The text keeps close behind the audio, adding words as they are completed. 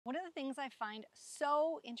One of the things I find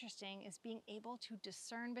so interesting is being able to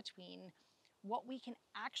discern between what we can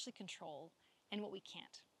actually control and what we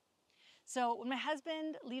can't. So when my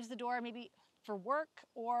husband leaves the door, maybe for work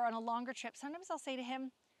or on a longer trip, sometimes I'll say to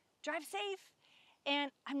him, drive safe.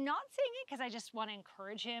 And I'm not saying it because I just want to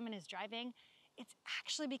encourage him in his driving. It's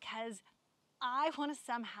actually because I want to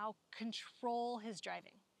somehow control his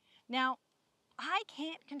driving. Now, I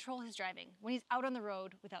can't control his driving when he's out on the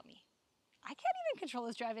road without me. I can't even control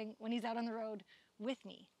his driving when he's out on the road with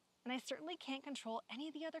me. And I certainly can't control any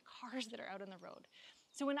of the other cars that are out on the road.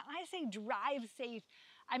 So when I say drive safe,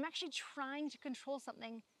 I'm actually trying to control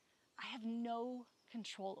something I have no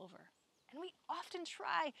control over. And we often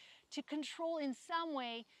try to control in some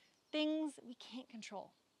way things we can't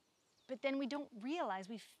control. But then we don't realize,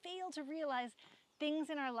 we fail to realize things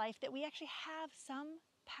in our life that we actually have some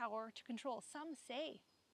power to control, some say